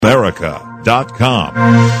Berica.com.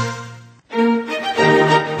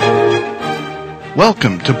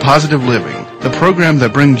 Welcome to Positive Living, the program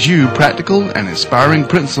that brings you practical and inspiring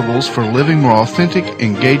principles for living more authentic,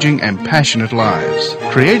 engaging, and passionate lives.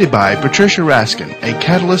 Created by Patricia Raskin, a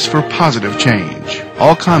catalyst for positive change.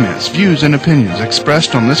 All comments, views, and opinions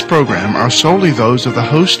expressed on this program are solely those of the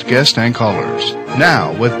host, guest, and callers.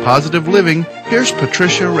 Now, with Positive Living, here's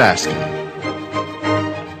Patricia Raskin.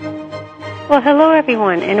 Well, hello,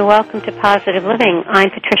 everyone, and welcome to Positive Living. I'm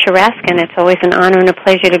Patricia Raskin. It's always an honor and a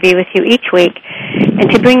pleasure to be with you each week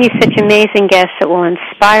and to bring you such amazing guests that will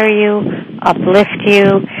inspire you, uplift you,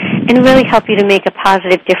 and really help you to make a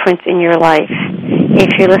positive difference in your life. If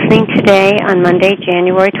you're listening today on Monday,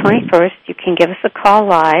 January 21st, you can give us a call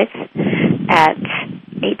live at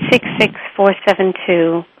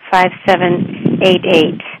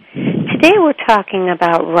 866-472-5788. Today we're talking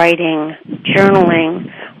about writing,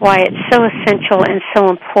 journaling, why it's so essential and so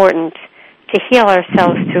important to heal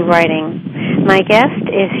ourselves through writing. My guest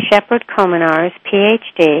is Sheppard Kominars,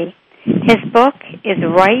 Ph.D. His book is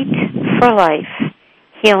Write for Life,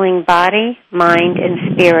 Healing Body, Mind,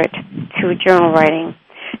 and Spirit through Journal Writing.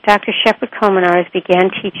 Dr. Sheppard Kominars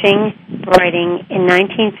began teaching writing in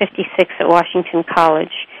 1956 at Washington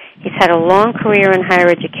College. He's had a long career in higher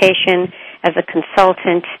education as a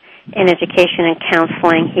consultant in education and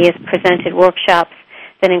counseling. He has presented workshops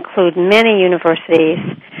that include many universities,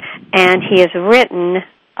 and he has written,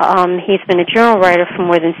 he's been a journal writer for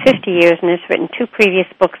more than 50 years and has written 2 previous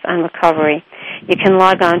books on recovery. You can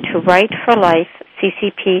log on to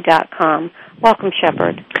writeforlifeccp.com. Welcome,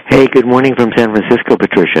 Sheppard. Hey, good morning from San Francisco,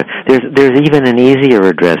 Patricia. There's even an easier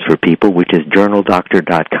address for people, which is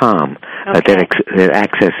journaldoctor.com, that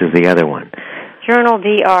accesses the other one.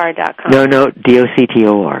 Journaldr.com. No,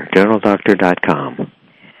 DOCTOR, journaldoctor.com.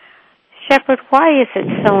 Sheppard, why is it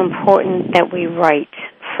so important that we write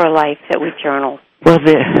for life, that we journal? Well,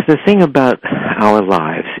 the thing about our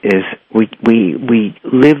lives is we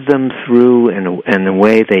live them through in a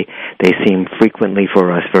way they seem frequently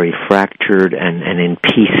for us very fractured and in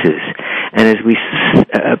pieces. And as we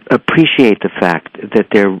appreciate the fact that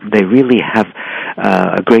they really have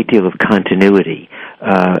a great deal of continuity,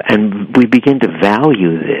 and we begin to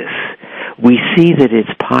value this, we see that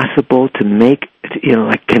it's possible to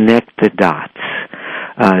connect the dots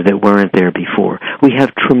that weren't there before. We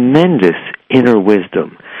have tremendous inner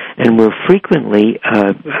wisdom, and we're frequently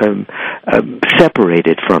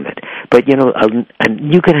separated from it. But,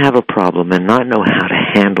 you can have a problem and not know how to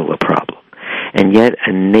handle a problem. And yet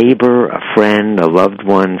a neighbor, a friend, a loved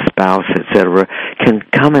one, spouse, etc., can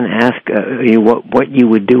come and ask you what you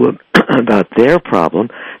would do about their problem.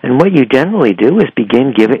 And what you generally do is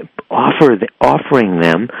begin offering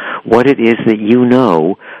them what it is that you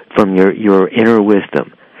know from your inner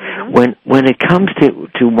wisdom. Mm-hmm. When it comes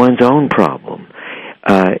to one's own problem,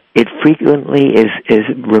 it frequently is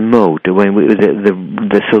remote.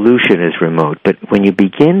 The solution is remote. But when you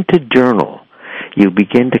begin to journal, you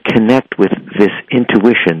begin to connect with this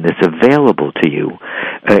intuition that's available to you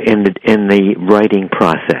in the writing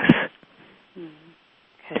process.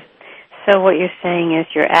 Okay. So what you're saying is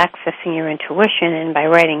you're accessing your intuition, and by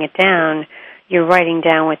writing it down, you're writing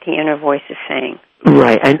down what the inner voice is saying.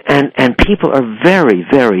 Right, and people are very,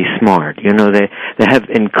 very smart. They have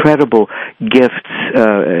incredible gifts,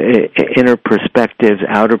 inner perspectives,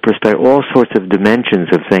 outer perspective, all sorts of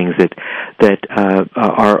dimensions of things that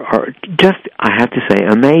are just, I have to say,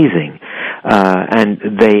 amazing. And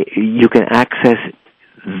you can access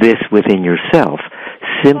this within yourself.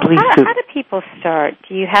 Simply how do people start?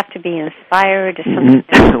 Do you have to be inspired?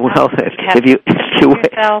 Well,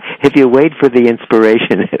 if you wait for the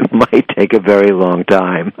inspiration, it might take a very long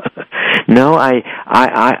time. No,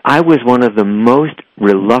 I was one of the most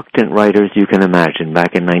reluctant writers you can imagine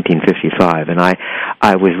back in 1955, and I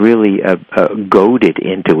was really goaded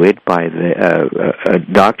into it by a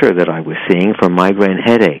doctor that I was seeing for migraine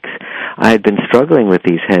headaches. I had been struggling with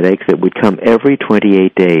these headaches that would come every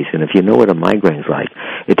 28 days, and if you know what a migraine's like,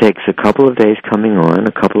 it takes a couple of days coming on,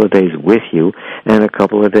 a couple of days with you, and a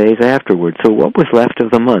couple of days afterwards. So what was left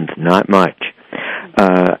of the month? Not much.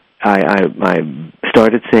 I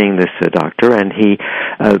started seeing this doctor, and he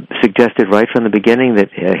suggested right from the beginning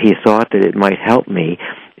that he thought that it might help me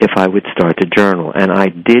if I would start to journal, and I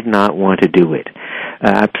did not want to do it.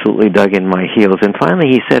 Absolutely dug in my heels, and finally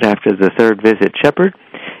he said after the 3rd visit, "Sheppard,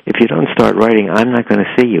 if you don't start writing, I'm not going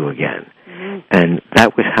to see you again." And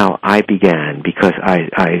that was how I began, because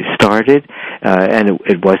I started, and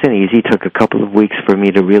it wasn't easy. It took a couple of weeks for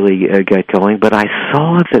me to really get going, but I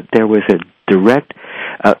saw that there was a direct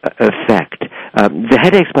effect. The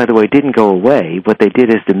headaches, by the way, didn't go away. What they did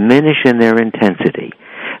is diminish in their intensity.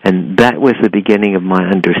 that was the beginning of my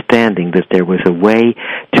understanding that there was a way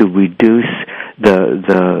to reduce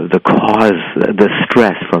the cause, the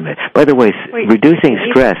stress from it. By the way, reducing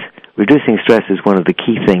stress is one of the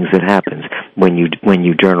key things that happens when you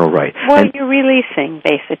journal write. Well, you're releasing,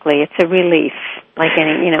 basically. It's a release, like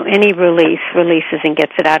any release releases and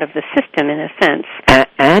gets it out of the system in a sense.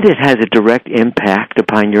 And it has a direct impact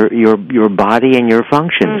upon your body and your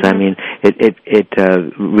functions. I mean, it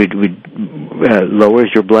lowers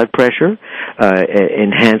your blood pressure,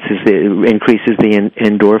 increases the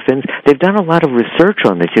endorphins. They've done a lot of research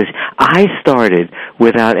on this. I started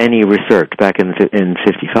without any research back in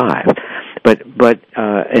 55. But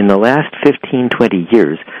in the last 15, 20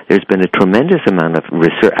 years, there's been a tremendous amount of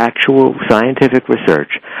research, actual scientific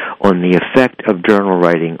research on the effect of journal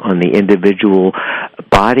writing on the individual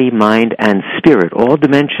body, mind, and spirit, all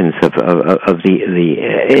dimensions of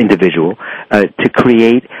the individual, to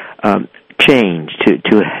create change,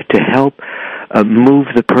 to help move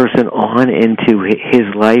the person on into his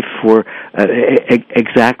life for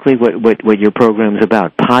exactly what your program's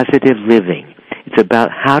about, positive living. It's about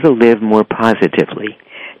how to live more positively.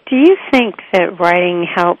 Do you think that writing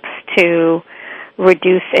helps to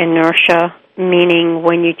reduce inertia, meaning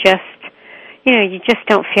when you just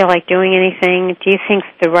don't feel like doing anything? Do you think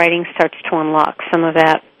the writing starts to unlock some of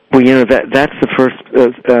that? Well, that's the first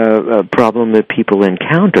problem that people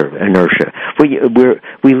encounter, inertia.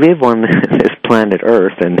 We live on this planet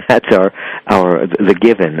Earth, and that's the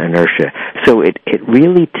given inertia. So it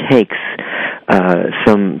really takes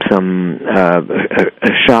some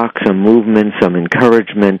shock, some movement, some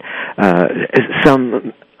encouragement,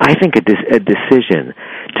 I think a decision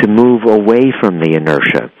to move away from the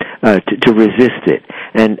inertia, to resist it.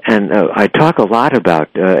 And I talk a lot about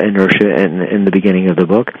inertia in the beginning of the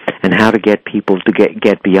book and how to get people to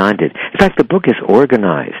get beyond it. In fact, the book is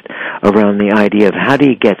organized around the idea of how do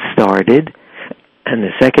you get started, and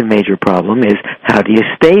the second major problem is how do you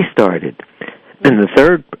stay started. And the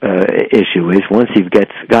third issue is once you've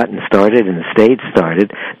gotten started and stayed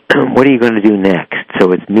started, what are you going to do next?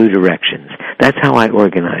 So it's new directions. That's how I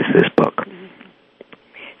organize this book.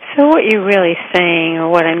 So what you're really saying, or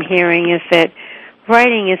what I'm hearing, is that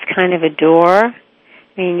writing is kind of a door. I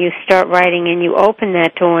mean, you start writing and you open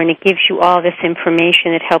that door, and it gives you all this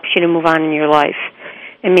information that helps you to move on in your life.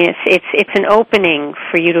 I mean, it's an opening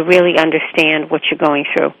for you to really understand what you're going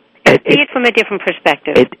through. See it from a different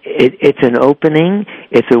perspective. It's an opening.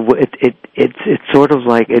 It's sort of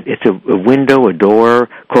like it's a window, a door.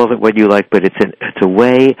 Call it what you like, but it's a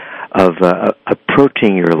way of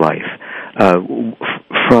approaching your life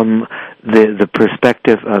from the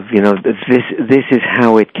perspective of this is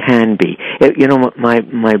how it can be.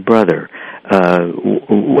 My brother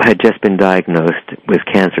had just been diagnosed with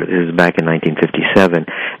cancer. This was back in 1957,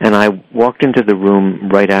 and I walked into the room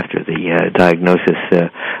right after the diagnosis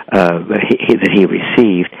that he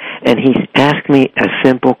received, and he asked me a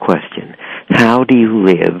simple question: how do you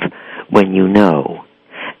live when you know?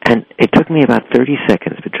 And it took me about 30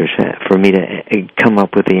 seconds, Patricia, for me to come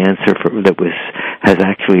up with the answer that has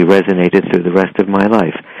actually resonated through the rest of my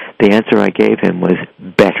life. The answer I gave him was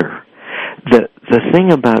better. The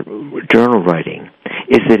thing about journal writing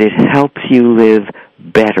is that it helps you live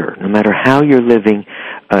better, no matter how you're living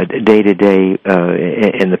day to day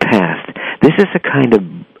in the past. This is a kind of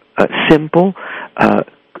simple,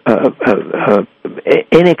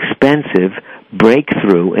 inexpensive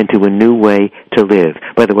breakthrough into a new way to live.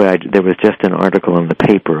 By the way, there was just an article in the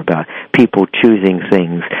paper about people choosing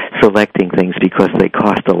things, selecting things because they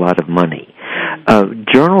cost a lot of money.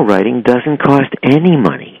 Journal writing doesn't cost any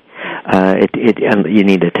money. You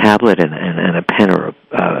need a tablet and a pen or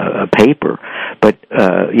a paper, but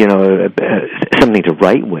something to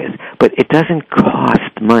write with. But it doesn't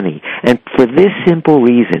cost money, and for this simple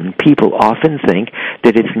reason, people often think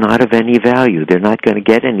that it's not of any value. They're not going to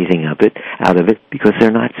get anything out of it because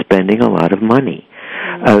they're not spending a lot of money.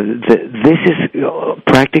 This is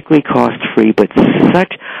practically cost-free, but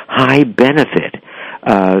such high benefit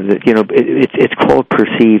that it's called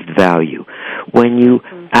perceived value. When you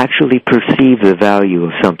actually perceive the value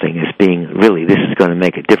of something as being, really, this is going to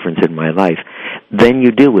make a difference in my life, then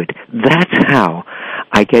you do it. That's how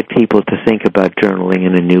I get people to think about journaling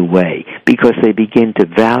in a new way, because they begin to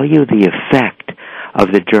value the effect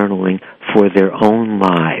of the journaling for their own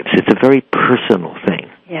lives. It's a very personal thing.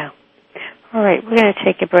 Yeah. All right, we're going to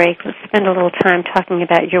take a break. Let's spend a little time talking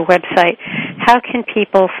about your website. How can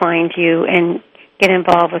people find you and get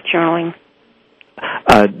involved with journaling?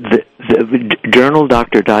 The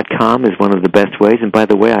journaldoctor.com is one of the best ways, and by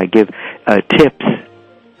the way, I give tips.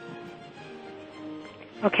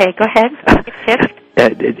 Okay, go ahead. Tips.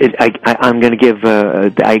 I'm going to give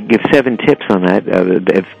I give 7 tips on that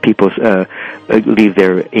if people leave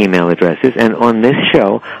their email addresses, and on this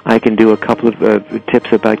show I can do a couple of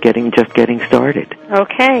tips about getting started.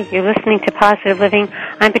 Okay, you're listening to Positive Living.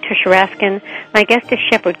 I'm Patricia Raskin. My guest is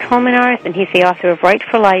Sheppard Kominars, and he's the author of Write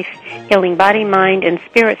for Life: Healing Body, Mind, and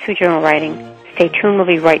Spirit Through Journal Writing. Stay tuned. We'll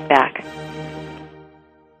be right back.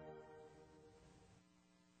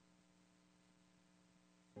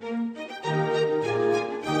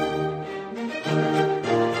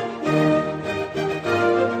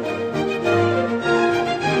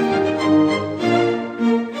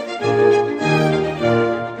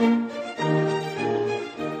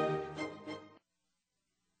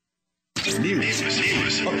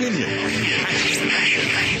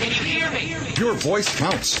 Your voice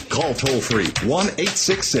counts. Call toll-free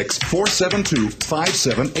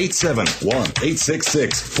 1-866-472-5787.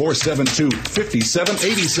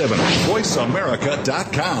 1-866-472-5787.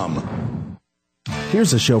 VoiceAmerica.com.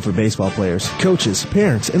 Here's a show for baseball players, coaches,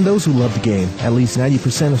 parents, and those who love the game. At least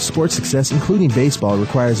 90% of sports success, including baseball,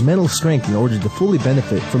 requires mental strength in order to fully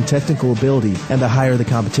benefit from technical ability. And the higher the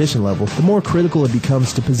competition level, the more critical it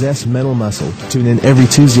becomes to possess mental muscle. Tune in every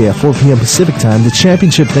Tuesday at 4 p.m. Pacific Time to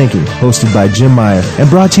Championship Thinking, hosted by Jim Meyer, and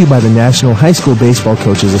brought to you by the National High School Baseball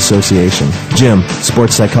Coaches Association. Jim,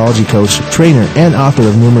 sports psychology coach, trainer, and author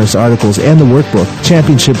of numerous articles and the workbook,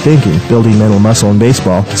 Championship Thinking, Building Mental Muscle in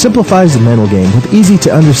Baseball, simplifies the mental game with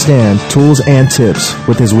easy-to-understand tools and tips.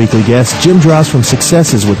 With his weekly guests, Jim draws from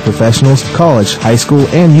successes with professionals, college, high school,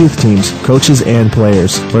 and youth teams, coaches, and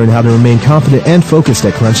players. Learn how to remain confident and focused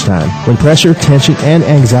at crunch time, when pressure, tension, and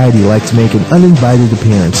anxiety like to make an uninvited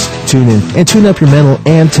appearance. Tune in and tune up your mental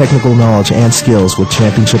and technical knowledge and skills with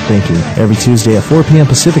Championship Thinking, every Tuesday at 4 p.m.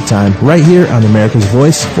 Pacific Time, right here on America's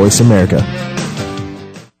Voice, Voice America.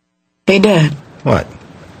 Hey, Dad. What?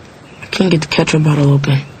 I can't get the ketchup bottle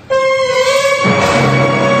open.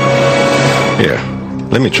 Here,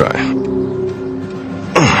 let me try.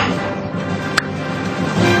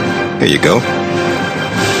 Here you go.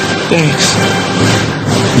 Thanks.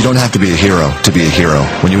 You don't have to be a hero to be a hero.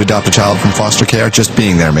 When you adopt a child from foster care, just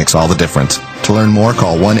being there makes all the difference. To learn more,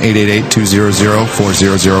 call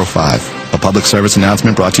 1-888-200-4005. A public service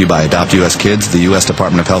announcement brought to you by Adopt U.S. Kids, the U.S.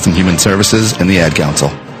 Department of Health and Human Services, and the Ad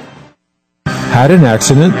Council. Had an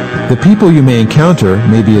accident? The people you may encounter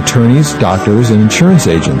may be attorneys, doctors, and insurance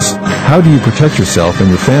agents. How do you protect yourself and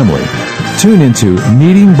your family? Tune into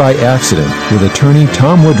Meeting by Accident with attorney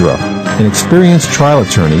Tom Woodruff, an experienced trial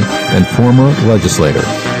attorney and former legislator.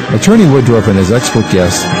 Attorney Woodruff and his expert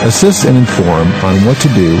guests assist and inform on what to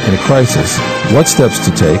do in a crisis, what steps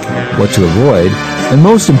to take, what to avoid, and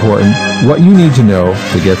most important, what you need to know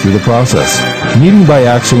to get through the process. Meeting by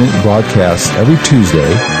Accident broadcasts every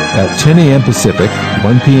Tuesday at 10 a.m. Pacific,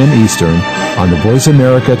 1 p.m. Eastern on the Voice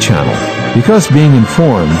America channel. Because being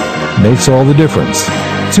informed makes all the difference.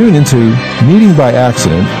 Tune into Meeting by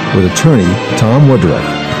Accident with attorney Tom Woodruff.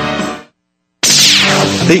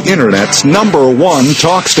 The Internet's #1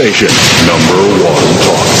 talk station. #1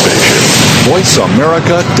 talk station.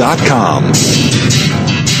 VoiceAmerica.com.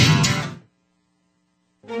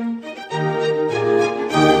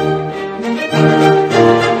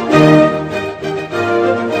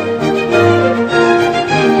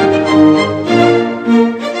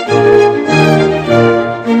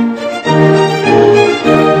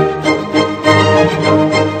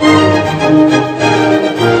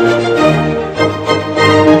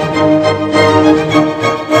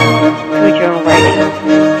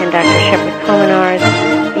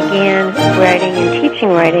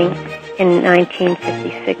 In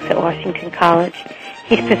 1956 at Washington College.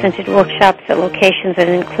 He's presented workshops at locations that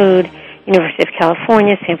include University of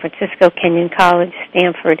California, San Francisco, Kenyon College,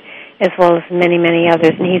 Stanford, as well as many, many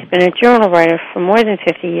others. And he's been a journal writer for more than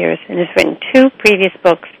 50 years and has written 2 previous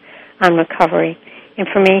books on recovery.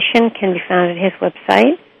 Information can be found at his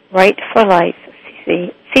website,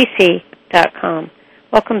 writefurlifecc.com.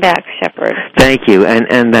 Welcome back, Sheppard. Thank you.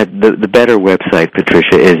 And that the better website,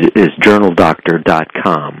 Patricia, is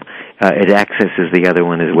journaldoctor.com. It accesses the other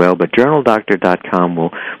one as well, but journaldoctor.com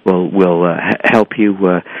will help you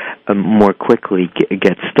more quickly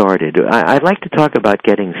get stared. I'd like to talk about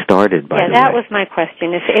getting started. By the way, that was my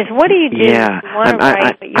question. Is what do you do? Yeah, you want to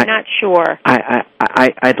write, but you're not sure.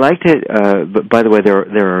 I'd like to. By the way,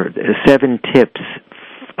 there are 7 tips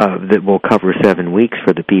that will cover 7 weeks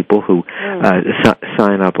for the people who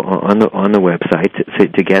sign up on the website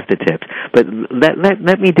to get the tips. But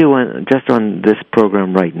let me do just on this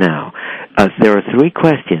program right now. There are 3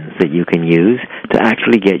 questions that you can use to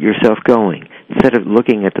actually get yourself going. instead of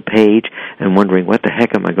looking at the page and wondering what the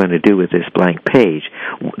heck am I going to do with this blank page,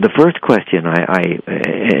 the first question I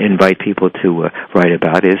invite people to write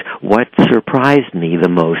about is, what surprised me the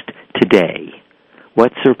most today?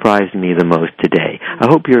 What surprised me the most today? I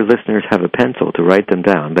hope your listeners have a pencil to write them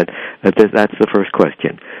down, but that's the first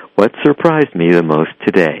question. What surprised me the most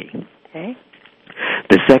today? Okay.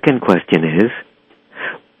 The second question is,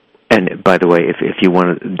 and by the way, if you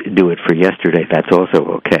want to do it for yesterday, that's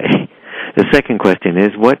also okay. The second question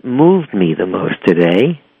is, what moved me the most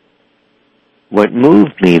today? What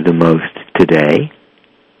moved me the most today?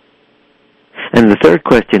 And the third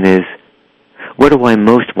question is, what do I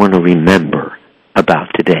most want to remember about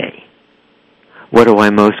today? What do I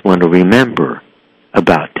most want to remember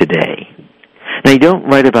about today? Now, you don't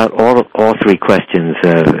write about all three questions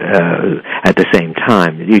at the same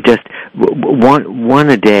time. You just one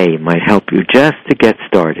a day might help you just to get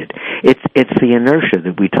started. It's the inertia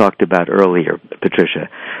that we talked about earlier, Patricia,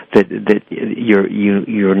 that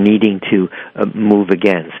you're needing to move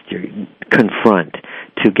against, confront,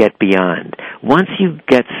 to get beyond. Once you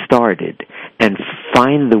get started and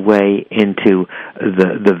find the way into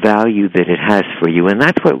the value that it has for you, and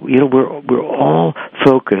that's what we're all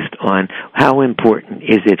focused on. How important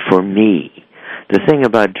is it for me? The thing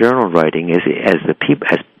about journal writing is, as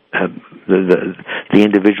the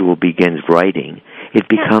individual begins writing, it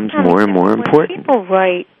becomes more and more important. When people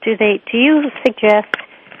write, do you suggest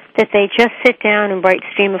that they just sit down and write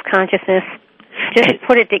stream of consciousness, just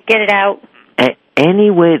get it out?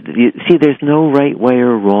 Any way, there's no right way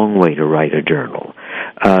or wrong way to write a journal.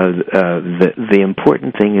 The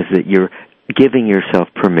important thing is that you're giving yourself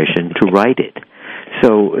permission to write it.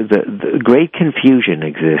 So the great confusion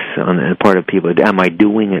exists on the part of people. Am I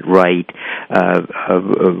doing it right?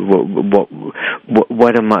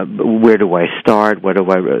 What am I? Where do I start? What do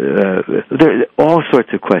I? There are all sorts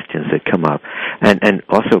of questions that come up, and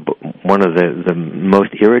also one of the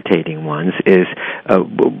most irritating ones is,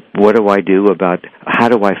 what do I do about? How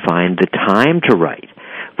do I find the time to write?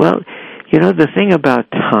 Well, the thing about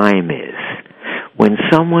time is, when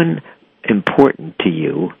someone important to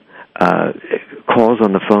you calls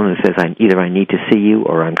on the phone and says, either I need to see you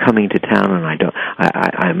or I'm coming to town and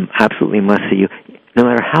I'm absolutely must see you. No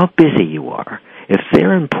matter how busy you are, if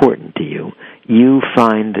they're important to you, you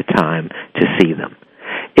find the time to see them.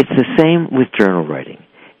 It's the same with journal writing.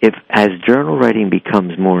 As journal writing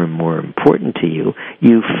becomes more and more important to you,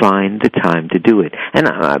 you find the time to do it. And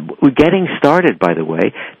getting started, by the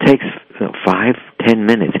way, takes 5-10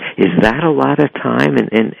 minutes. Is that a lot of time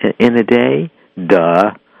in a day?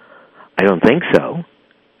 Duh. I don't think so.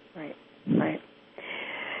 Right.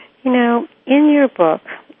 In your book,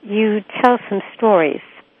 you tell some stories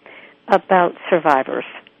about survivors.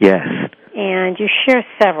 Yes. And you share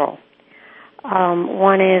several.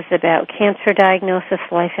 One is about cancer diagnosis,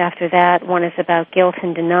 life after that. One is about guilt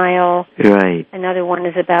and denial. Right. Another one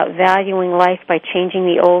is about valuing life by changing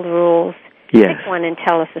the old rules. Yes. Pick one and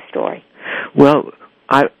tell us a story. Well,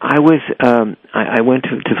 I went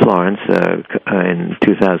to Florence in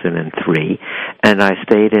 2003, and I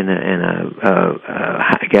stayed in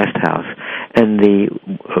a guest house, and the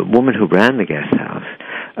woman who ran the guest house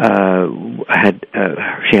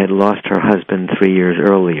she had lost her husband 3 years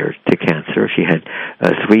earlier to cancer. She had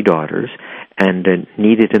 3 daughters, and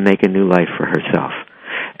needed to make a new life for herself.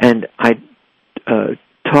 And I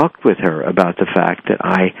talked with her about the fact that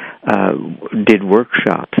I did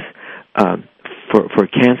workshops for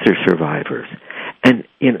cancer survivors, and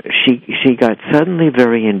she got suddenly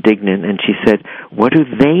very indignant, and she said, "What do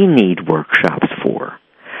they need workshops for?"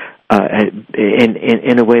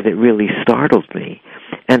 In a way that really startled me,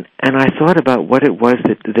 and I thought about what it was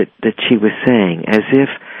that she was saying, as if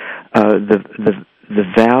the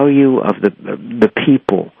value of the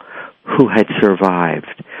people who had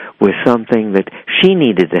survived was something that she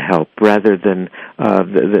needed to help rather than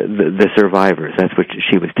the survivors. That's what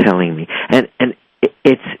she was telling me. And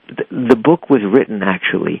the book was written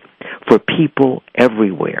actually for people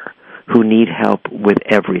everywhere who need help with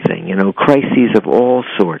everything, crises of all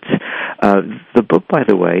sorts. The book, by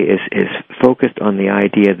the way, is focused on the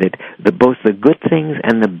idea that both the good things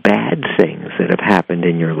and the bad things that have happened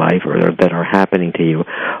in your life or that are happening to you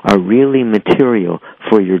are really material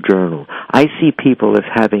for your journal. I see people as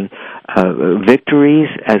having victories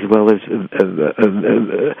as well as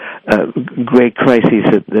great crises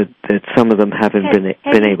that some of them haven't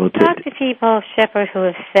been able to. Talk to people, Sheppard, who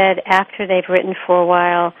have said after they've written for a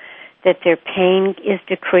while that their pain is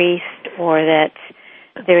decreased or that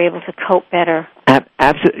they're able to cope better.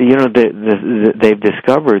 Absolutely. They've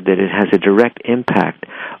discovered that it has a direct impact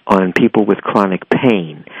on people with chronic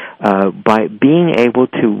pain. By being able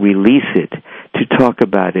to release it, talk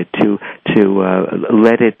about it, to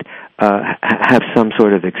let it have some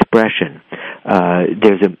sort of expression.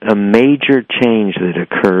 There's a major change that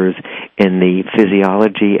occurs in the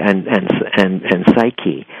physiology and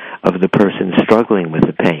psyche of the person struggling with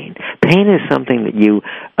the pain. Pain is something that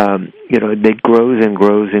that grows and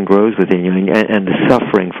grows and grows within you, and the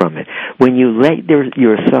suffering from it. When you let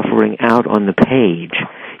your suffering out on the page,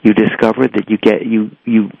 you discover that you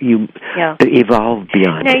evolve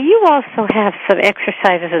beyond Now, it. you also have some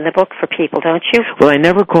exercises in the book for people, don't you? Well, I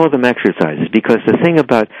never call them exercises, because the thing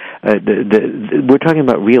about we're talking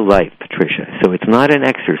about real life, Patricia. So it's not an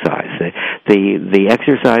exercise. The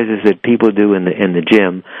exercises that people do in the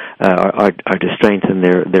gym are to strengthen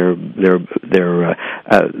their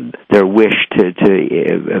wish to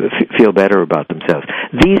feel better about themselves.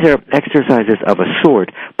 These are exercises of a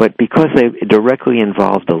sort, but because they directly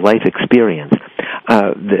involve the life experience,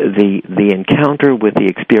 the encounter with the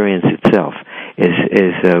experience itself is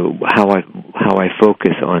how I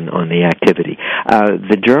focus on the activity.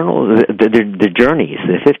 The journeys,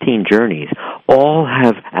 the 15 journeys, all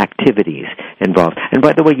have activities involved. And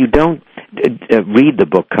by the way, you don't read the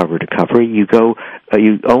book cover to cover. You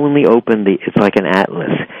only open it's like an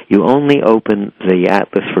atlas. You only open the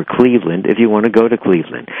atlas for Cleveland if you want to go to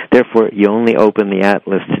Cleveland. Therefore, you only open the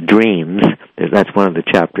atlas to dreams. That's one of the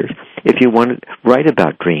chapters. If you want to write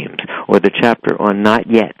about dreams, or the chapter on not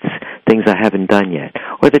yets, things I haven't done yet,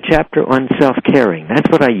 or the chapter on self-caring, that's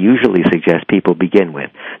what I usually suggest people begin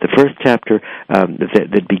with. The first chapter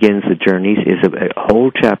that begins the journeys is a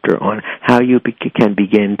whole chapter on how you can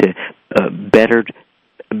begin to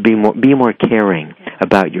be more caring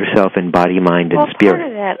about yourself in body, mind, and spirit. Part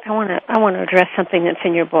of that, I want to address something that's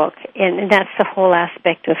in your book, and that's the whole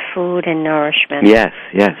aspect of food and nourishment. Yes.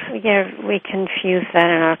 We confuse that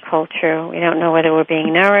in our culture. We don't know whether we're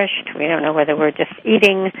being nourished. We don't know whether we're just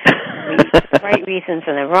eating the right reasons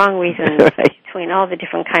and the wrong reasons. Right. Between all the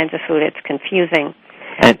different kinds of food, it's confusing.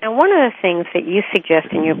 And one of the things that you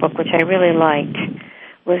suggest in your book, which I really liked,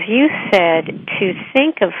 was you said to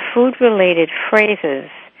think of food-related phrases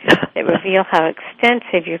that reveal how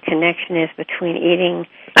extensive your connection is between eating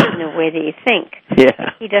and the way that you think.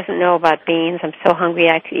 Yeah. He doesn't know about beans. I'm so hungry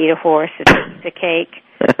I could eat a horse. It's a cake.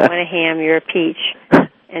 I want a ham. You're a peach. And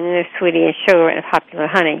then there's sweetie and sugar and popular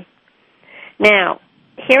honey. Now,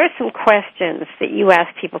 here are some questions that you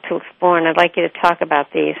ask people to explore, and I'd like you to talk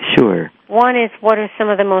about these. Sure. One is, what are some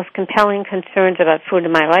of the most compelling concerns about food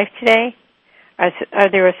in my life today? Are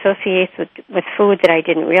there associations with food that I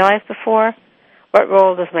didn't realize before? What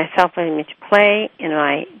role does my self-image play in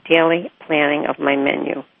my daily planning of my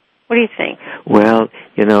menu? What do you think? Well,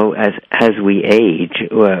 as we age,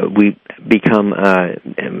 we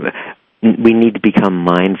need to become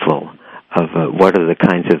mindful of what are the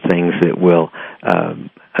kinds of things that will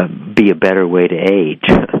be a better way to age.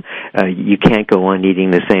 You can't go on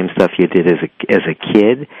eating the same stuff you did as a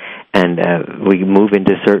kid, and we move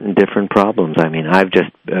into certain different problems. I mean, I've just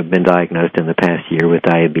been diagnosed in the past year with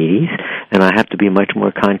diabetes, and I have to be much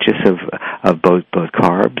more conscious of both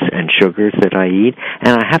carbs and sugars that I eat,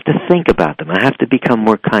 and I have to think about them. I have to become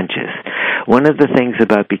more conscious. One of the things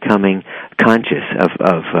about becoming conscious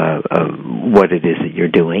of what it is that you're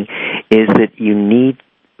doing is that you need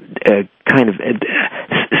kind of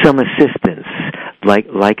some assistance,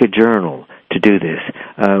 like a journal, to do this.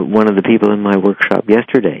 One of the people in my workshop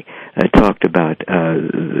yesterday talked about the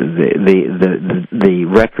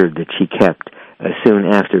record that she kept soon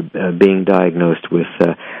after being diagnosed with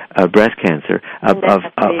breast cancer of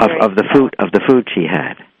the food she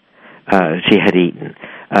had eaten.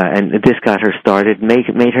 And this got her started,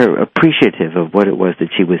 made her appreciative of what it was that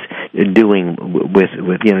she was doing with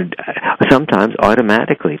sometimes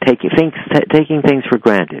automatically taking things for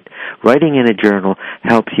granted. Writing in a journal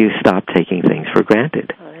helps you stop taking things for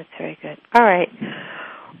granted. Oh, that's very good. All right.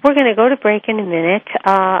 We're going to go to break in a minute.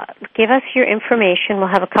 Give us your information. We'll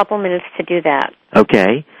have a couple minutes to do that.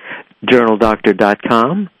 Okay.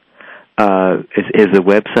 JournalDoctor.com is the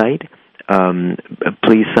website.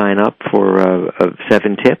 Please sign up for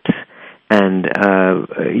 7 tips, and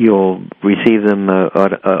you'll receive them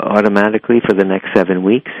automatically for the next 7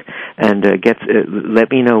 weeks. And let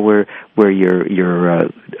me know where you're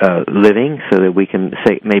living, so that we can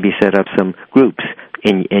maybe set up some groups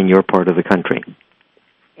in your part of the country.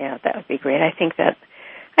 Yeah, that would be great. I think that's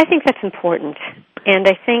important, and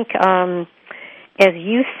I think, as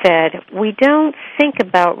you said, we don't think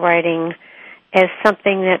about writing as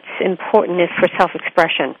something that's important is for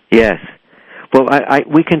self-expression. Yes. Well,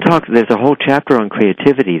 we can talk. There's a whole chapter on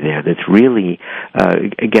creativity there that's really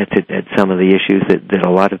gets at some of the issues that a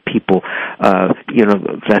lot of people,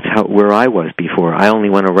 that's where I was before. I only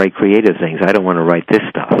want to write creative things. I don't want to write this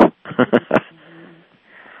stuff.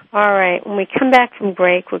 All right. When we come back from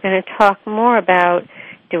break, we're going to talk more about,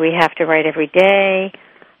 do we have to write every day?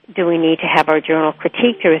 Do we need to have our journal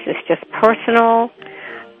critiqued, or is this just personal?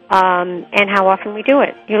 And how often we do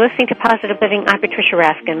it. You're listening to Positive Living. I'm Patricia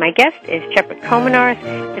Raskin. My guest is Sheppard Kominars.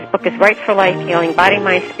 His book is Right for Life, Healing Body,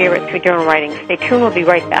 Mind, Spirit through Journal Writing. Stay tuned. We'll be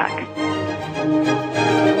right back.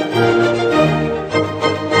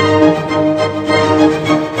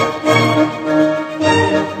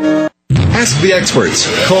 Ask the experts.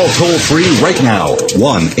 Call toll-free right now,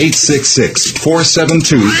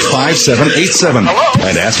 1-866-472-5787.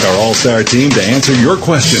 And ask our All-Star team to answer your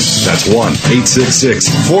question. That's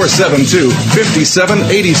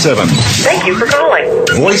 1-866-472-5787. Thank you for calling.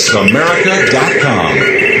 VoiceAmerica.com.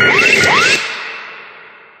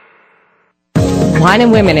 Wine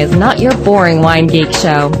and Women is not your boring wine geek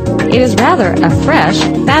show. It is rather a fresh,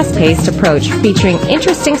 fast-paced approach featuring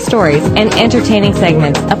interesting stories and entertaining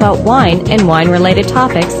segments about wine and wine-related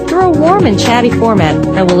topics through a warm and chatty format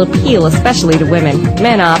that will appeal especially to women,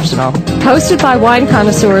 men optional. Hosted by wine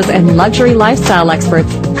connoisseurs and luxury lifestyle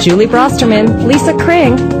experts Julie Brosterman, Lisa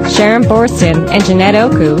Kring, Sharon Borston, and Jeanette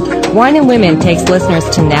Oku, Wine and Women takes listeners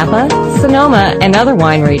to Napa, Sonoma, and other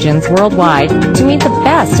wine regions worldwide to meet the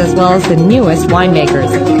best as well as the newest winemakers,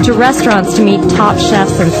 to restaurants to meet top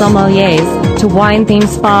chefs and sommeliers, to wine-themed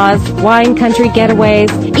spas, wine country getaways,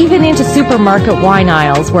 even into supermarket wine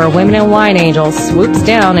aisles where Women in Wine Angel swoops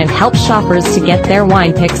down and helps shoppers to get their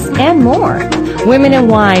wine picks, and more. Women in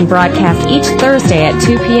Wine broadcasts each Thursday at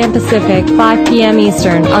 2 p.m. Pacific, 5 p.m.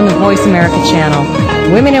 Eastern on the Voice America channel.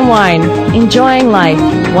 Women in Wine, enjoying life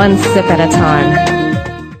one sip at a time.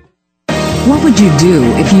 What would you do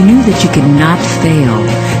if you knew that you could not fail?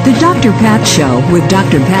 The Dr. Pat Show with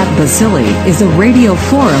Dr. Pat Basile is a radio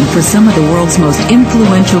forum for some of the world's most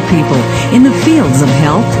influential people in the fields of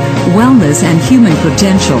health, wellness, and human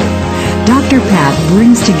potential. Dr. Pat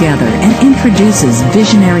brings together and introduces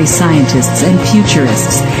visionary scientists and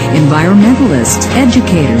futurists, environmentalists,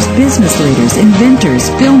 educators, business leaders,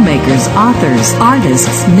 inventors, filmmakers, authors,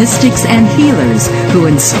 artists, mystics, and healers who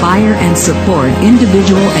inspire and support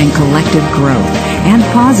individual and collective growth and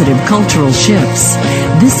positive cultural shifts.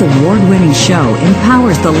 This award-winning show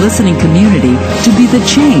empowers the listening community to be the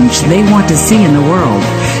change they want to see in the world.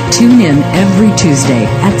 Tune in every Tuesday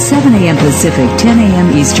at 7 a.m. Pacific, 10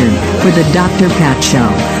 a.m. Eastern for the Dr. Pat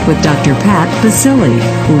Show with Dr. Pat Basile,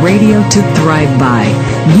 radio to thrive by.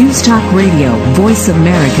 News Talk Radio,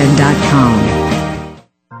 VoiceAmerica.com.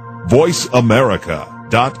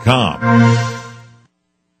 VoiceAmerica.com.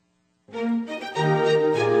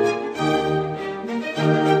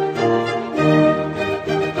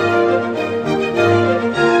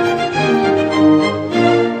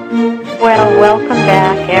 Well, welcome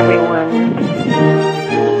back, everyone.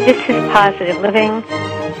 This is Positive Living,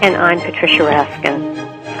 and I'm Patricia Raskin.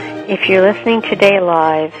 If you're listening today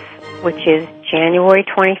live, which is January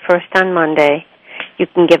 21st on Monday, you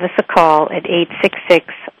can give us a call at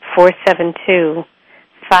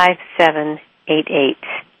 866-472-5788.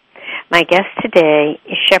 My guest today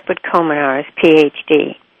is Sheppard Kominars,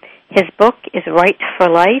 Ph.D. His book is Right for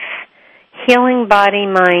Life, Healing Body,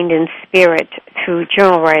 Mind, and Spirit through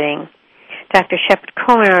Journal Writing. Dr. Sheppard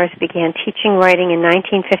Kominars began teaching writing in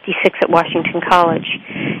 1956 at Washington College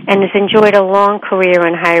and has enjoyed a long career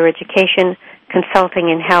in higher education, consulting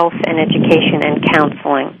in health and education and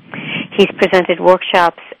counseling. He's presented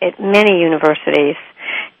workshops at many universities,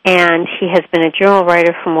 and he has been a journal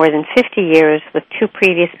writer for more than 50 years with 2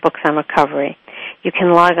 previous books on recovery. You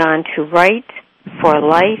can log on to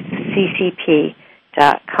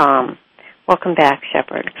writeforlifeccp.com. Welcome back,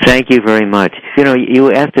 Sheppard. Thank you very much. You know,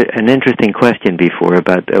 you asked an interesting question before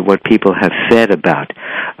about what people have said about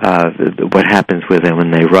what happens with them when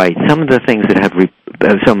they write. Some of the things that have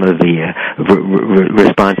some of the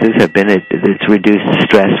responses have been it's reduced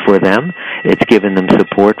stress for them. It's given them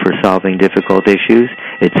support for solving difficult issues.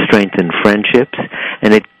 It's strengthened friendships,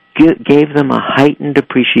 and it gave them a heightened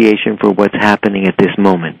appreciation for what's happening at this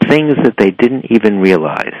moment, things that they didn't even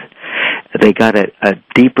realize. They got a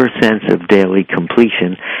deeper sense of daily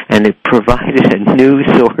completion, and it provided a new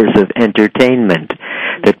source of entertainment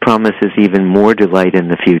that promises even more delight in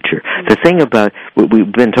the future. The thing about,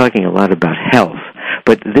 we've been talking a lot about health,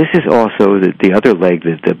 but this is also the other leg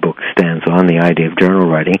that the book stands on, the idea of journal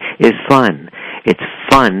writing, is fun. It's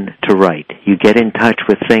fun to write. You get in touch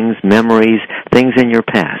with things, memories, things in your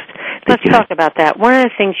past. Let's talk about that. One of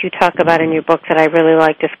the things you talk about in your book that I really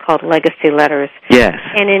liked is called legacy letters. Yes.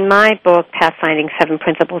 And in my book, Pathfinding 7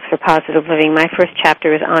 Principles for Positive Living, my first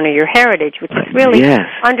chapter is Honor Your Heritage, which is really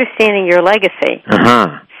understanding your legacy.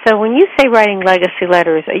 So when you say writing legacy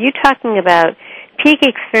letters, are you talking about peak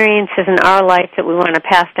experiences in our life that we want to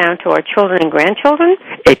pass down to our children and grandchildren?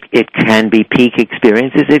 It can be peak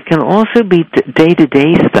experiences. It can also be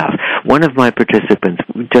day-to-day stuff. One of my participants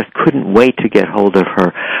just couldn't wait to get hold of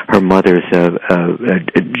her mother's.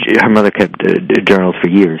 Her mother kept journals for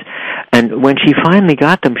years, and when she finally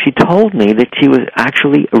got them, she told me that she was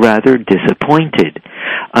actually rather disappointed.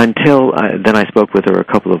 Until then, I spoke with her a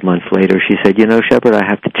couple of months later. She said, Sheppard, I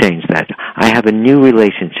have to change that. I have a new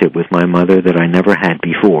relationship with my mother that I never had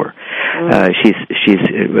before. She's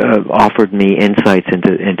offered me insights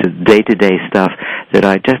into day-to-day stuff that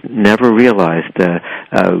I just never realized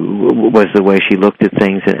was the way she looked at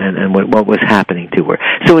things and what was happening to her.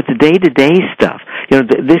 So it's day-to-day stuff.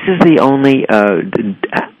 This is the only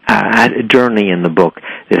journey in the book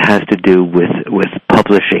that has to do with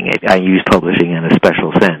publishing it. I use publishing in a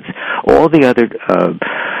special sense. All the other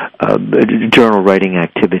journal writing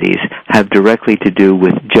activities have directly to do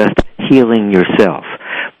with just healing yourself.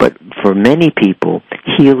 But for many people,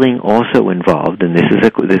 healing also involved, and this is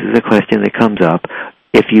a question that comes up.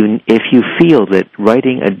 If you feel that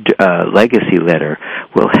writing a legacy letter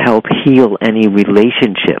will help heal any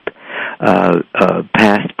relationship,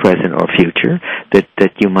 past, present, or future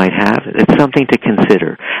that you might have, it's something to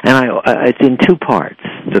consider. And it's in two parts.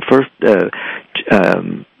 The first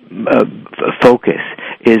focus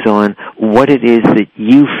is on what it is that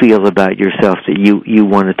you feel about yourself that you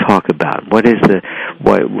want to talk about. What is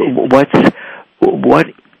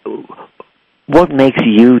what makes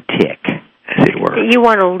you tick, as it were? You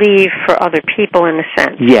want to leave for other people, in a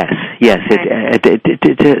sense. Yes.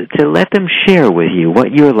 To let them share with you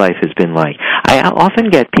what your life has been like. I often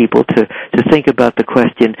get people to think about the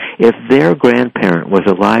question, if their grandparent was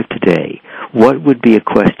alive today, what would be a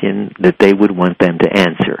question that they would want them to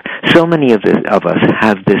answer? So many of us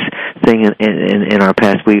have this thing in our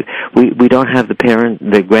past. We don't have the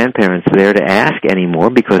grandparents there to ask anymore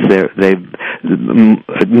because they've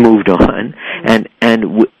moved on, and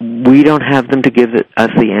we don't have them to give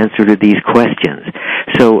us the answer to these questions.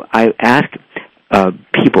 So I ask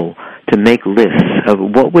people to make lists of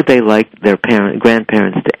what would they like their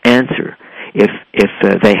grandparents to answer if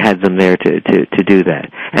they had them there to do that.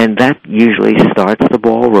 And that usually starts the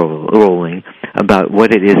ball rolling about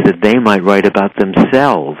what it is that they might write about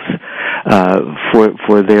themselves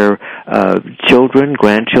for their children,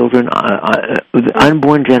 grandchildren,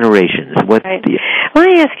 unborn generations. Let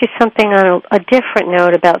me ask you something on a different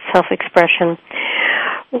note about self-expression.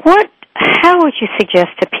 How would you suggest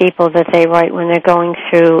to people that they write when they're going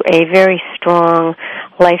through a very strong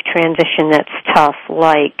life transition that's tough,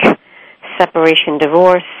 like separation,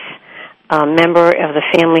 divorce, a member of the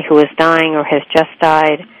family who is dying or has just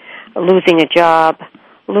died, losing a job,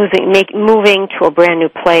 moving to a brand new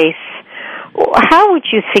place? How would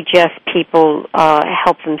you suggest people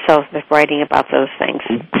help themselves with writing about those things?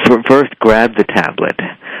 First, grab the tablet,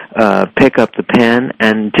 pick up the pen,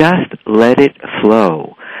 and just let it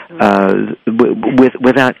flow.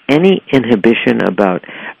 Without any inhibition about,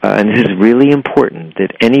 and this is really important,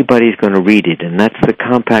 that anybody's going to read it, and that's the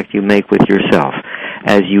compact you make with yourself.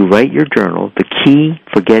 As you write your journal, the key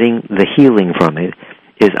for getting the healing from it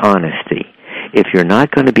is honesty. If you're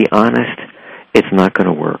not going to be honest, it's not going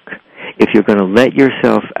to work. If you're going to let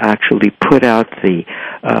yourself actually put out the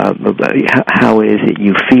how it is that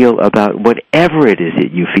you feel about whatever it is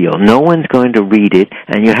that you feel, no one's going to read it,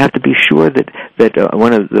 and you have to be sure that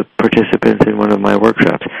one of the participants in one of my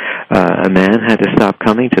workshops, a man had to stop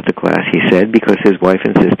coming to the class, he said, because his wife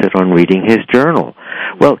insisted on reading his journal.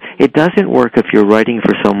 Well, it doesn't work if you're writing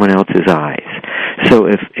for someone else's eyes. So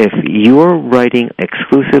if you're writing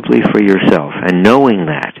exclusively for yourself, and knowing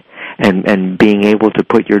that, and being able to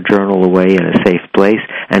put your journal away in a safe place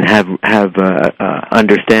and have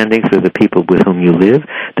understanding for the people with whom you live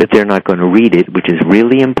that they're not going to read it, which is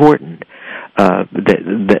really important,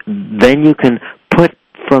 then you can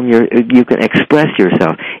you can express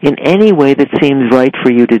yourself in any way that seems right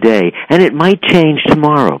for you today, and it might change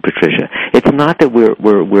tomorrow, Patricia. It's not that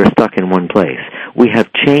we're stuck in one place. We have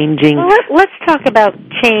changing. Well, let's talk about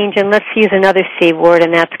change, and let's use another C word,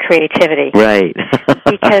 and that's creativity. Right.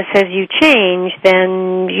 Because as you change,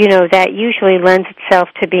 then that usually lends itself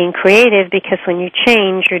to being creative. Because when you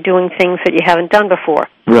change, you're doing things that you haven't done before.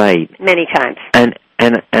 Right. Many times. And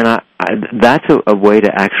that's a way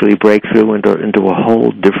to actually break through into a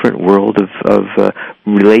whole different world of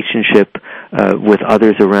relationship with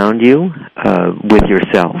others around you, with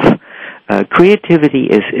yourself. creativity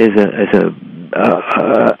is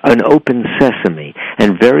an open sesame,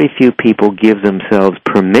 and very few people give themselves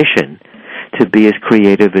permission to be as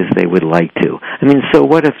creative as they would like to. I mean, so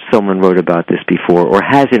what if someone wrote about this before or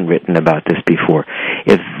hasn't written about this before?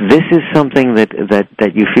 If this is something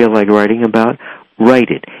that you feel like writing about, write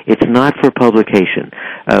it. It's not for publication.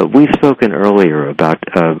 We've spoken earlier about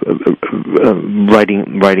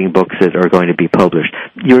writing books that are going to be published.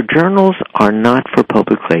 Your journals are not for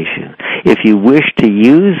publication. If you wish to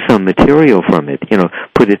use some material from it,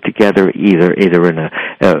 put it together either in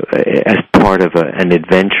as part of an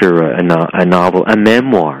adventure, a novel, a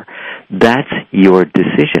memoir, that's your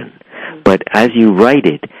decision. But as you write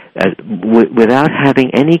it, without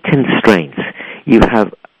having any constraints, you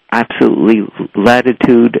have absolutely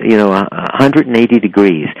latitude, 180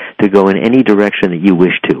 degrees to go in any direction that you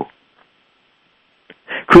wish to.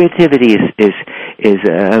 Creativity is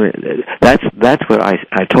that's what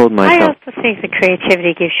I told myself. I also think that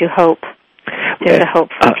creativity gives you hope. There's a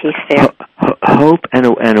hopeful piece there. Hope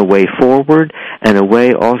and a way forward, and a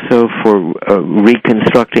way also for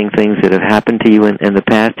reconstructing things that have happened to you in the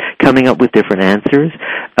past, coming up with different answers,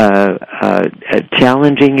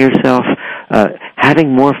 challenging yourself,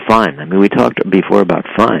 having more fun. I mean, we talked before about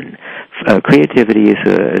fun. Creativity is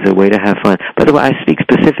a way to have fun. By the way, I speak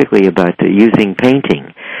specifically about using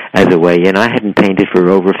painting as a way, and I hadn't painted for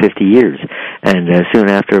over 50 years. And soon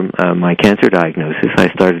after my cancer diagnosis, I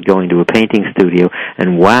started going to a painting studio,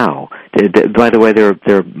 and wow! By the way, there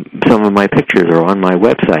are some of my pictures are on my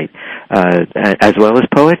website, as well as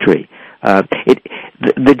poetry.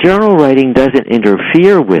 The journal writing doesn't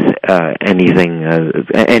interfere with anything,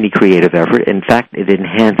 any creative effort. In fact, it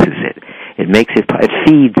enhances it. It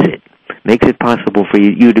feeds it. Makes it possible for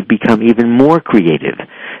you to become even more creative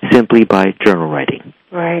simply by journal writing.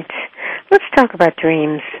 Right. Let's talk about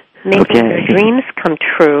dreams. Making your dreams come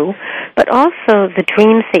true, but also the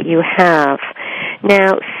dreams that you have.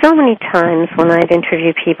 Now, so many times when I've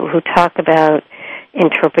interviewed people who talk about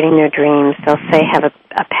interpreting their dreams, they'll say have a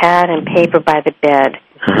pad and paper by the bed,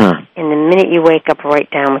 and the minute you wake up,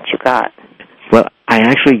 write down what you got. Well, I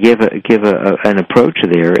actually give an approach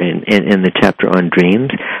there in the chapter on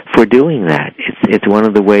dreams for doing that. It's one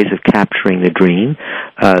of the ways of capturing the dream,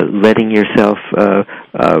 letting yourself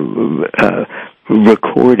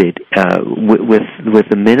record it with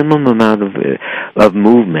the minimum amount of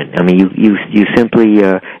movement. I mean, you simply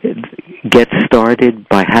get started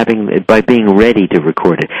by being ready to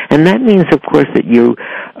record it, and that means, of course, that you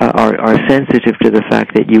are sensitive to the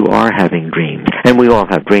fact that you are having dreams, and we all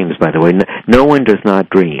have dreams, by the way. No one does not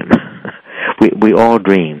dream. We all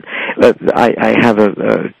dream. I have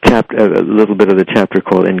a little bit of the chapter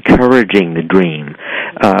called "Encouraging the Dream,"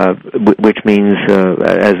 which means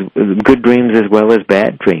as good dreams as well as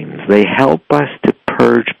bad dreams. They help us to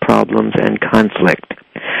purge problems and conflict.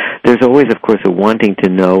 There's always, of course, a wanting to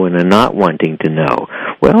know and a not wanting to know.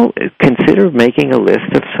 Well, consider making a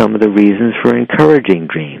list of some of the reasons for encouraging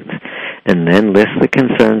dreams, and then list the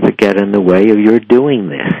concerns that get in the way of your doing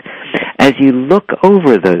this. As you look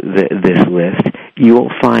over this list, you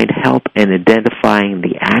will find help in identifying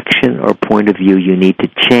the action or point of view you need to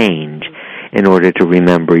change in order to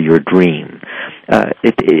remember your dream.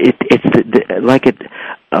 It's like a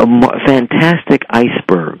fantastic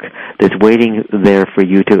iceberg that's waiting there for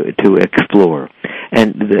you to explore.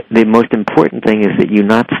 And the most important thing is that you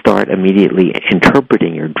not start immediately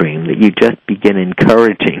interpreting your dream, that you just begin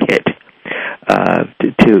encouraging it.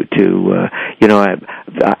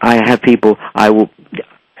 I have people, I will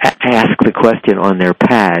ask the question on their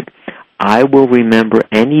pad, I will remember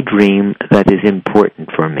any dream that is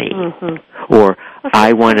important for me. Mm-hmm. Or,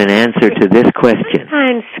 I want an answer to this question.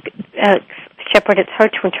 Sometimes, Sheppard, it's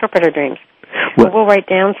hard to interpret our dreams. We'll write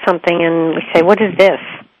down something and we say, what is this?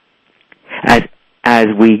 As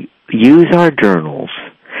we use our journals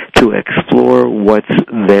to explore what's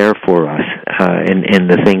there for us in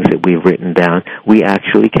the things that we've written down, we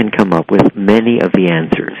actually can come up with many of the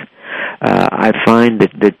answers. I find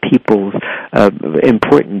that people's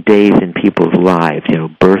important days in people's lives,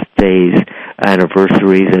 birthdays,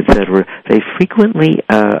 anniversaries, etc., they frequently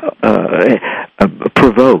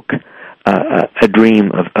provoke a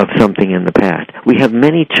dream of something in the past. We have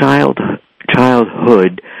many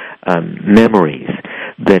childhood memories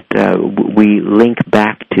that we link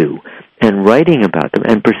back to, and writing about them,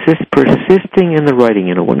 and persisting in the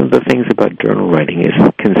writing. One of the things about journal writing is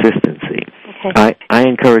consistency. Okay. I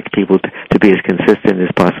encourage people to be as consistent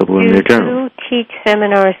as possible in their journal. Do you teach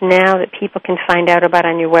seminars now that people can find out about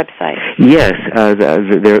on your website? Yes,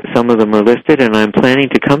 some of them are listed, and I'm planning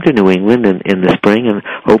to come to New England in the spring, and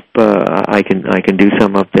hope I can do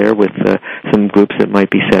some up there with some groups that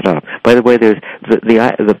might be set up. By the way, there's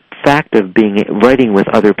the fact of writing with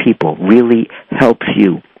other people really helps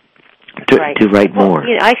you to write more.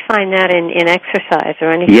 You know, I find that in exercise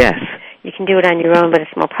or anything. Yes. You can do it on your own, but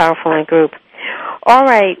it's more powerful in a group. All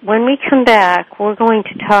right, when we come back, we're going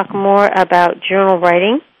to talk more about journal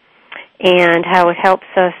writing and how it helps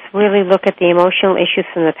us really look at the emotional issues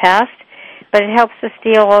from the past, but it helps us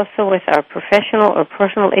deal also with our professional or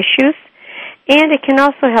personal issues, and it can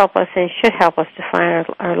also help us and should help us to find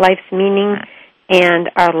our life's meaning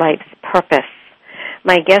and our life's purpose.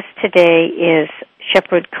 My guest today is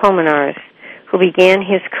Sheppard Kominars, who began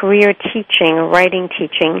his career writing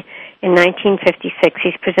teaching, in 1956.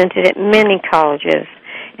 He's presented at many colleges,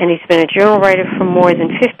 and he's been a journal writer for more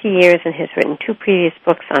than 50 years and has written 2 previous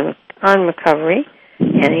books on recovery,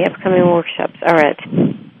 and the upcoming workshops are at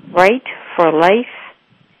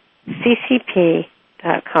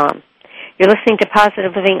writeforlifeccp.com. You're listening to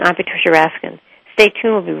Positive Living. I'm Patricia Raskin. Stay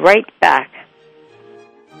tuned. We'll be right back.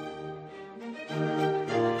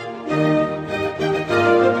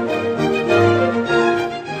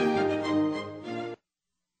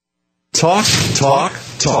 Talk, talk,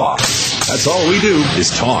 talk. That's all we do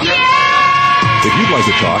is talk. If you'd like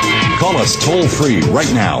to talk, call us toll-free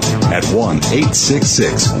right now at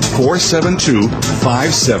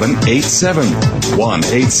 1-866-472-5787.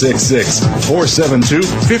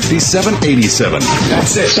 1-866-472-5787.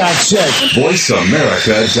 That's it.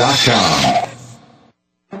 VoiceAmerica.com.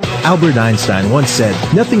 Albert Einstein once said,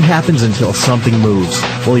 "Nothing happens until something moves."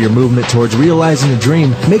 Well, your movement towards realizing a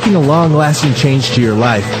dream, making a long-lasting change to your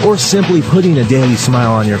life, or simply putting a daily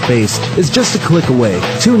smile on your face is just a click away.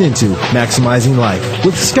 Tune into Maximizing Life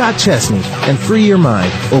with Scott Chesney and free your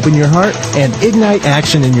mind, open your heart, and ignite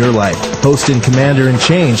action in your life. Host and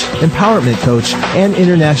commander-in-change, empowerment coach, and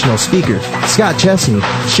international speaker, Scott Chesney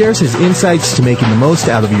shares his insights to making the most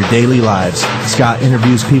out of your daily lives. Scott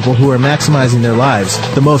interviews people who are maximizing their lives,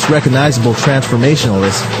 the most recognizable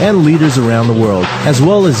transformationalists and leaders around the world, as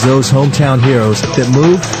well as those hometown heroes that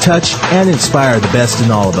move, touch, and inspire the best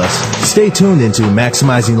in all of us. Stay tuned into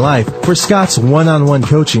Maximizing Life for Scott's one-on-one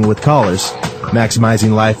coaching with callers.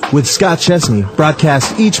 Maximizing Life with Scott Chesney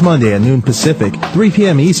broadcasts each Monday at noon Pacific, 3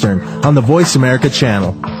 p.m. Eastern on the Voice America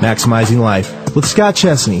channel. Maximizing Life with Scott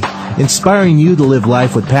Chesney, inspiring you to live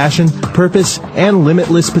life with passion, purpose, and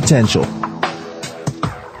limitless potential.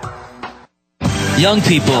 Young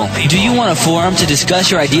people, do you want a forum to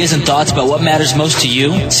discuss your ideas and thoughts about what matters most to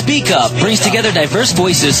you? Speak Up brings together diverse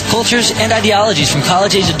voices, cultures, and ideologies from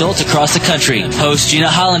college-age adults across the country. Host Gina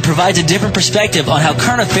Holland provides a different perspective on how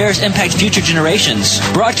current affairs impact future generations.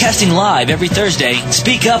 Broadcasting live every Thursday,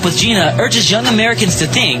 Speak Up with Gina urges young Americans to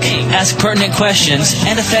think, ask pertinent questions,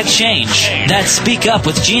 and affect change. That's Speak Up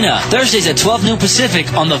with Gina, Thursdays at 12 noon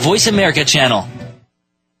Pacific on the Voice America channel.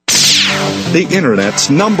 The Internet's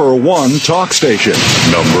 #1 talk station.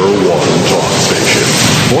 #1 talk station.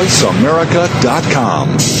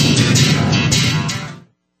 VoiceAmerica.com.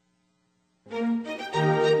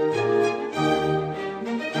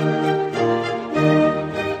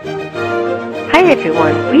 Hi,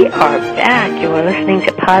 everyone. We are back. You are listening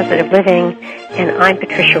to Positive Living, and I'm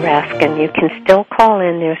Patricia Raskin. You can still call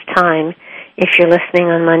in. There's time if you're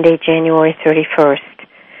listening on Monday, January 21st.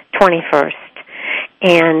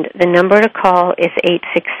 And the number to call is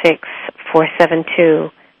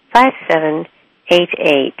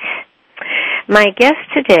 866-472-5788. My guest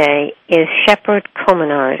today is Sheppard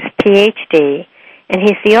Kominars, Ph.D., and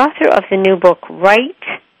he's the author of the new book, Write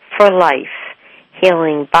for Life,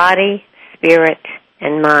 Healing Body, Spirit,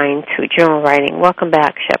 and Mind Through Journal Writing. Welcome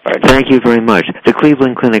back, Sheppard. Thank you very much. The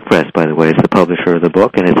Cleveland Clinic Press, by the way, is the publisher of the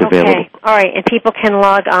book, and it's available. All right, and people can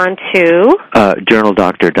log on to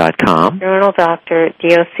journaldoctor.com. Journaldoctor,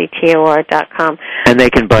 DOCTOR.com. And they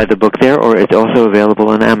can buy the book there, or it's also available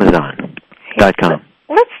on Amazon.com.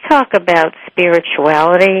 Let's talk about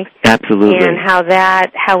spirituality. Absolutely. And how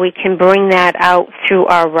we can bring that out through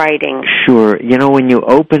our writing. Sure. You know, when you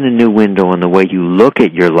open a new window on the way you look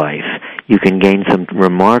at your life, you can gain some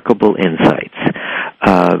remarkable insights,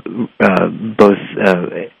 both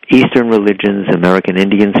Eastern religions, American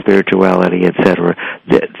Indian spirituality, etc.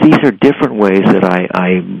 These are different ways that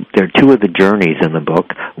there are two of the journeys in the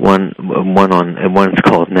book. One's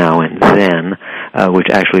called Now in Zen, which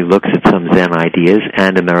actually looks at some Zen ideas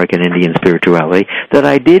and American Indian spirituality that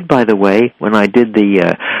I did, by the way, when I did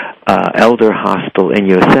the Elder Hostel in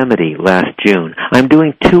Yosemite last June. I'm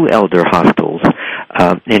doing 2 Elder Hostels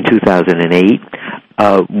in 2008.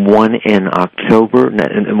 One in October.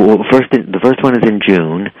 The first one is in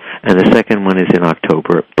June, and the second one is in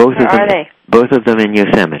October. Both of them in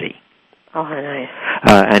Yosemite. Oh, nice.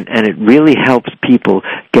 And it really helps people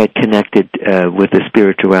get connected with the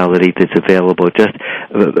spirituality that's available just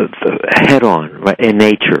head on, right, in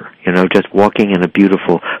nature. Just walking in a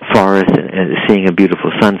beautiful forest and seeing a beautiful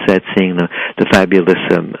sunset, seeing the fabulous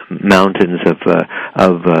mountains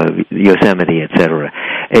of Yosemite, etc.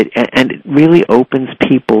 And it really opens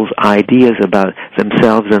people's ideas about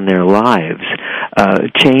themselves and their lives,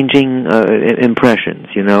 changing impressions.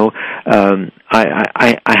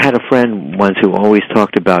 I had a friend once who always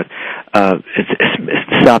talked about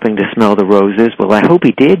stopping to smell the roses. Well, I hope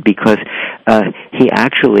he did, because he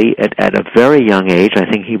actually, at a very young age, I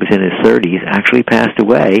think he was in his 30s, actually passed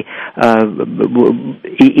away.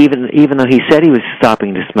 Even though he said he was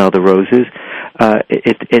stopping to smell the roses,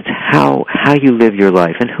 it's how you live your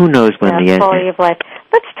life, and who knows when the end. Quality of life.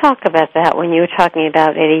 Let's talk about that when you were talking about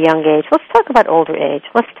at a young age. Let's talk about older age.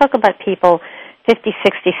 Let's talk about people 50,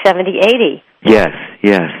 60, 70, 80. Yes,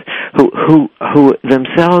 who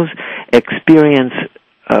themselves experience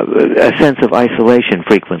a sense of isolation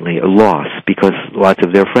frequently, a loss, because lots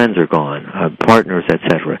of their friends are gone, partners,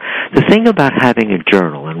 etc. The thing about having a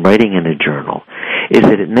journal and writing in a journal is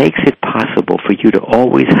that it makes it possible for you to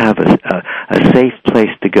always have a safe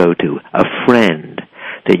place to go to, a friend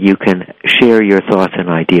that you can share your thoughts and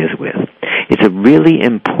ideas with. It's a really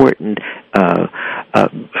important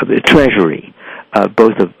treasury,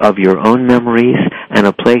 both of your own memories and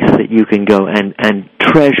a place that you can go and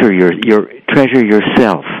treasure treasure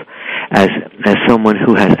yourself as someone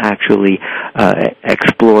who has actually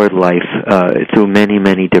explored life through many,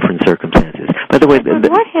 many different circumstances. By the way,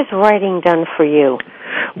 what has writing done for you?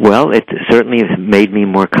 Well, it certainly has made me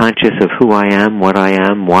more conscious of who I am, what I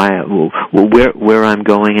am, where I'm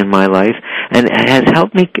going in my life, and it has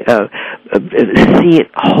helped me see it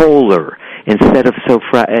wholer instead of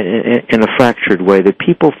in a fractured way that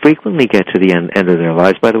people frequently get to the end of their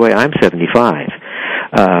lives. By the way, I'm 75.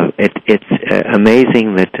 It's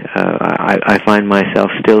amazing that I find myself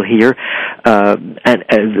still here, and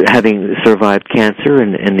having survived cancer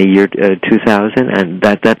in the year 2000, and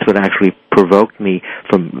that's what actually provoked me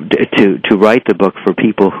to write the book for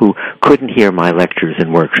people who couldn't hear my lectures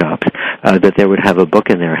and workshops, that they would have a book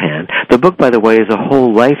in their hand. The book, by the way, is a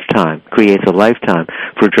whole lifetime, creates a lifetime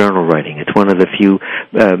for journal writing. It's one of the few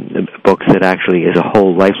books that actually is a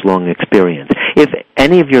whole lifelong experience. If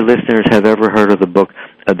any of your listeners have ever heard of the book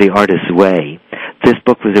The Artist's Way, this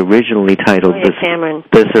book was originally titled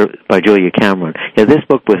by Julia Cameron. Yeah, this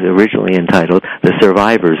book was originally entitled The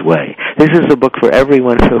Survivor's Way. This is a book for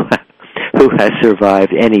everyone who has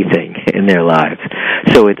survived anything in their lives.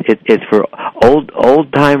 So it's for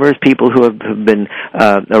old timers, people who have been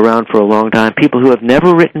around for a long time, people who have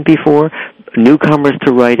never written before, newcomers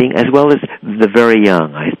to writing, as well as the very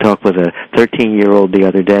young. I talked with a 13-year-old the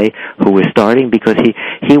other day who was starting because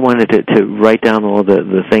he wanted to write down all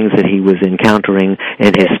the things that he was encountering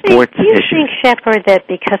in his sports issues. Do you think, Sheppard, that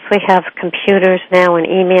because we have computers now and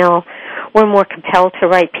email, we're more compelled to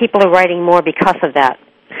write? People are writing more because of that.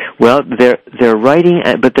 Well, they're writing,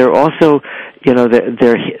 but they're also,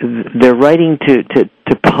 they're writing to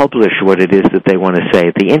publish what it is that they want to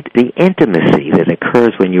say. The intimacy that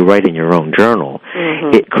occurs when you write in your own journal,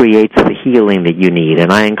 it creates the healing that you need.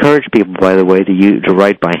 And I encourage people, by the way, to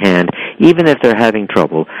write by hand, even if they're having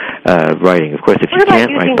trouble writing. Of course, if you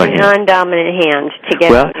can't write by hand. What about using the non-dominant hand to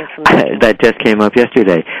get out information? That just came up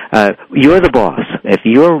yesterday. You're the boss.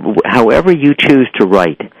 However you choose to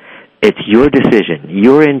write, it's your decision.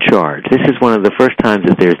 You're in charge. This is one of the first times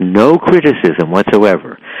that there's no criticism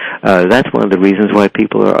whatsoever. That's one of the reasons why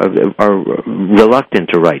people are reluctant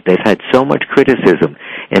to write. They've had so much criticism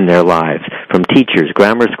in their lives from teachers,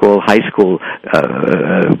 grammar school, high school,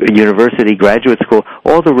 university, graduate school,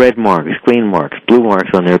 all the red marks, green marks, blue marks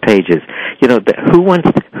on their pages. Who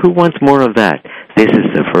wants more of that? This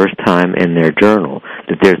is the first time in their journal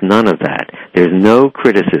that there's none of that. There's no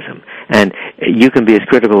criticism. And you can be as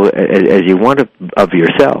critical as you want of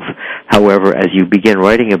yourself. However, as you begin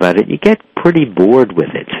writing about it, you get pretty bored with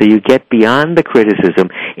it. So you get beyond the criticism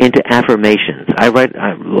into affirmations. I write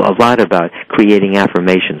a lot about creating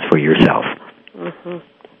affirmations for yourself.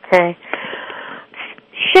 Okay.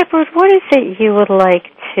 Sheppard, what is it you would like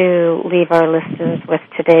to leave our listeners with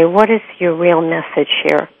today? What is your real message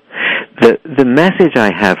here? The message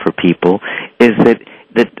I have for people is that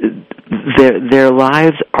their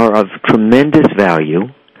lives are of tremendous value.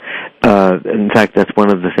 In fact, that's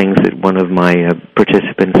one of the things that one of my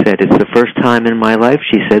participants said. It's the first time in my life,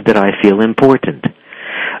 she said, that I feel important.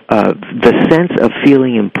 The sense of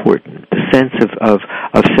feeling important, the sense of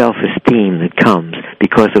self-esteem that comes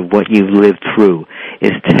because of what you've lived through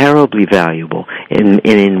is terribly valuable in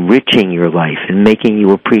enriching your life and making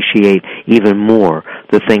you appreciate even more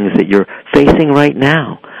the things that you're facing right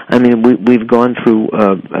now. I mean, we've gone through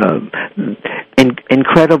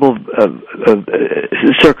incredible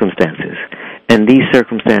circumstances, and these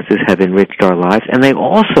circumstances have enriched our lives, and they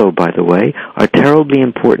also, by the way, are terribly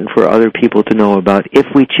important for other people to know about if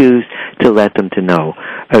we choose to let them to know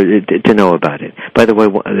about it. By the way,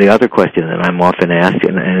 the other question that I'm often asked,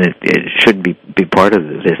 and it should be part of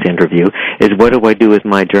this interview, is what do I do with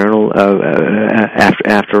my journal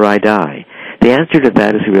after I die? The answer to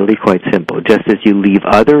that is really quite simple. Just as you leave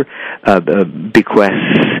other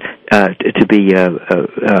bequests to be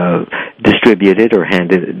distributed or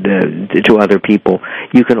handed to other people,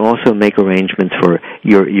 you can also make arrangements for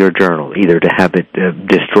your journal, either to have it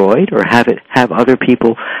destroyed or have other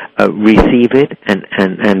people receive it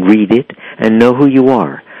and read it and know who you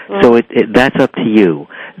are. So that's up to you.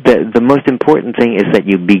 The most important thing is that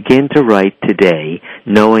you begin to write today,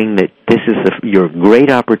 knowing that this is your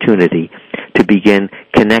great opportunity to begin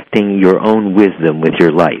connecting your own wisdom with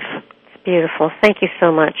your life. It's beautiful. Thank you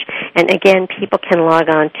so much. And again, people can log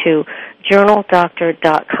on to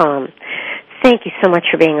journaldoctor.com. Thank you so much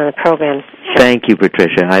for being on the program. Thank you,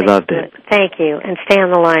 Patricia. I loved it. Thank you. And stay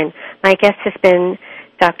on the line. My guest has been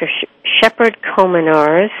Dr. Sheppard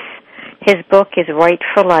Kominars. His book is Right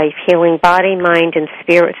for Life, Healing Body, Mind, and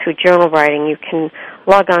Spirit Through Journal Writing. You can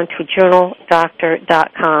log on to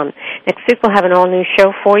journaldoctor.com. Next week we'll have an all-new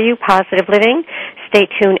show for you, Positive Living. Stay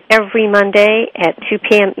tuned every Monday at 2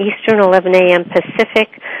 p.m. Eastern, 11 a.m. Pacific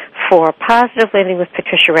for Positive Living with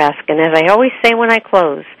Patricia Raskin. As I always say when I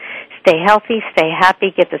close, stay healthy, stay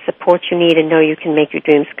happy, get the support you need, and know you can make your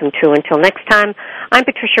dreams come true. Until next time, I'm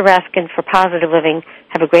Patricia Raskin for Positive Living.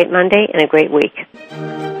 Have a great Monday and a great week.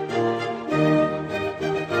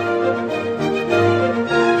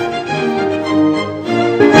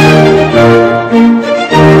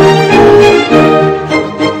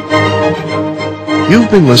 You've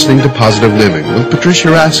been listening to Positive Living with Patricia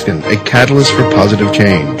Raskin, a catalyst for positive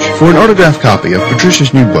change. For an autographed copy of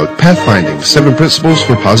Patricia's new book, Pathfinding, 7 Principles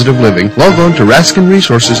for Positive Living, log on to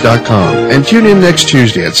RaskinResources.com and tune in next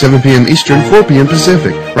Tuesday at 7 p.m. Eastern, 4 p.m.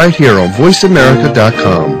 Pacific, right here on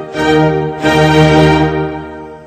VoiceAmerica.com.